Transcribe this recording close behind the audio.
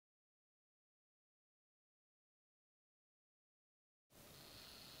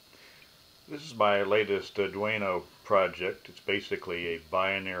This is my latest Arduino project. It's basically a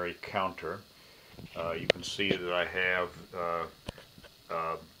binary counter. You can see that I have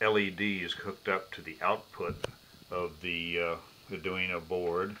LEDs hooked up to the output of the Arduino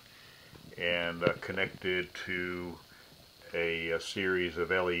board and connected to a series of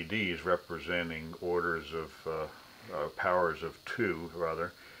LEDs representing orders of powers of 2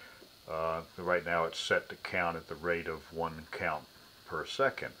 rather. Right now it's set to count at the rate of 1 count per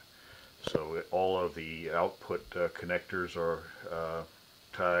second. So all of the output connectors are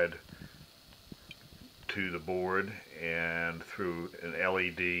tied to the board and through an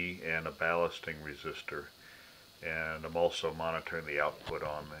LED and a ballasting resistor. And I'm also monitoring the output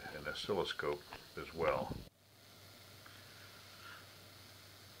on an oscilloscope as well.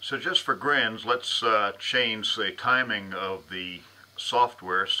 So just for grins, let's change the timing of the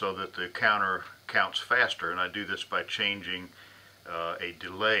software so that the counter counts faster, and I do this by changing a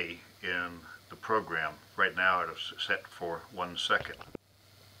delay in the program. Right now it is set for 1 second.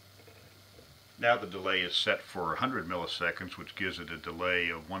 Now the delay is set for 100 milliseconds, which gives it a delay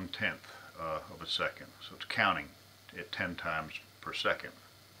of 1/10 of a second. So it's counting at 10 times per second.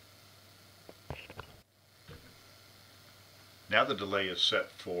 Now the delay is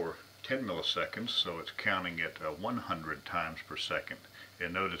set for 10 milliseconds, so it's counting at 100 times per second.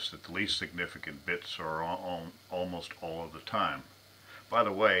 And notice that the least significant bits are on almost all of the time. By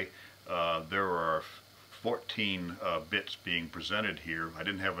the way, there are 14 bits being presented here. I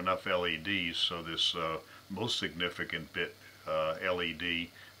didn't have enough LEDs, so this most significant bit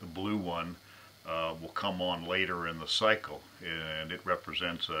LED, the blue one, will come on later in the cycle, and it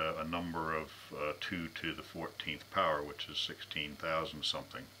represents a number of 2 to the 14th power, which is 16,000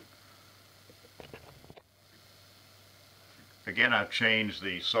 something. Again, I've changed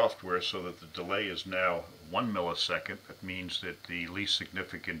the software so that the delay is now 1 millisecond. That means that the least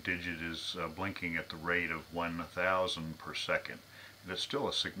significant digit is blinking at the rate of 1,000 per second. And it's still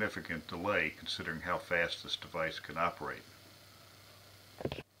a significant delay considering how fast this device can operate.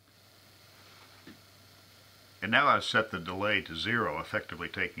 And now I've set the delay to 0, effectively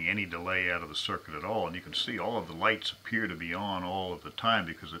taking any delay out of the circuit at all. And you can see all of the lights appear to be on all of the time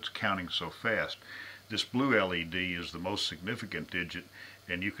because it's counting so fast. This blue LED is the most significant digit,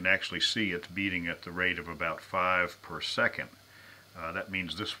 and you can actually see it's beating at the rate of about 5 per second. That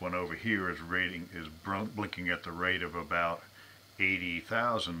means this one over here is blinking at the rate of about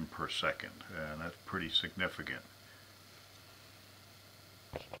 80,000 per second, and that's pretty significant.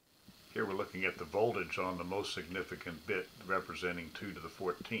 Here we're looking at the voltage on the most significant bit representing 2 to the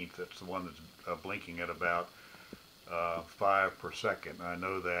 14th. That's the one that's blinking at about 5 per second. I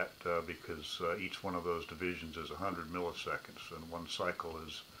know that because each one of those divisions is 100 milliseconds, and one cycle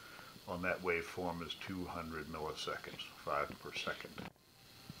is on that waveform is 200 milliseconds, 5 per second.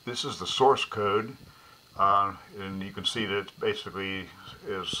 This is the source code, and you can see that it basically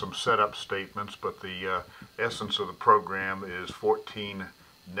is some setup statements, but the essence of the program is 14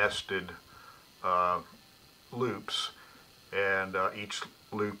 nested loops, and each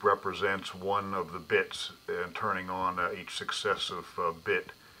loop represents one of the bits and turning on each successive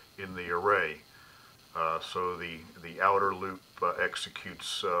bit in the array. So the outer loop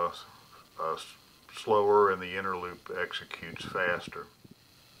executes slower and the inner loop executes faster.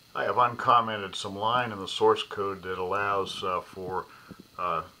 I have uncommented some line in the source code that allows for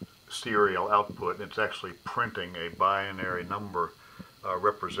serial output. It's actually printing a binary number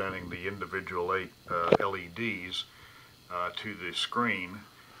representing the individual LEDs to the screen,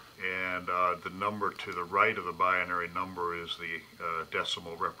 and the number to the right of the binary number is the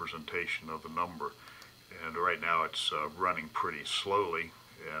decimal representation of the number. And right now it's running pretty slowly,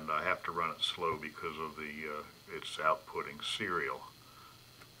 and I have to run it slow because of it's outputting serial.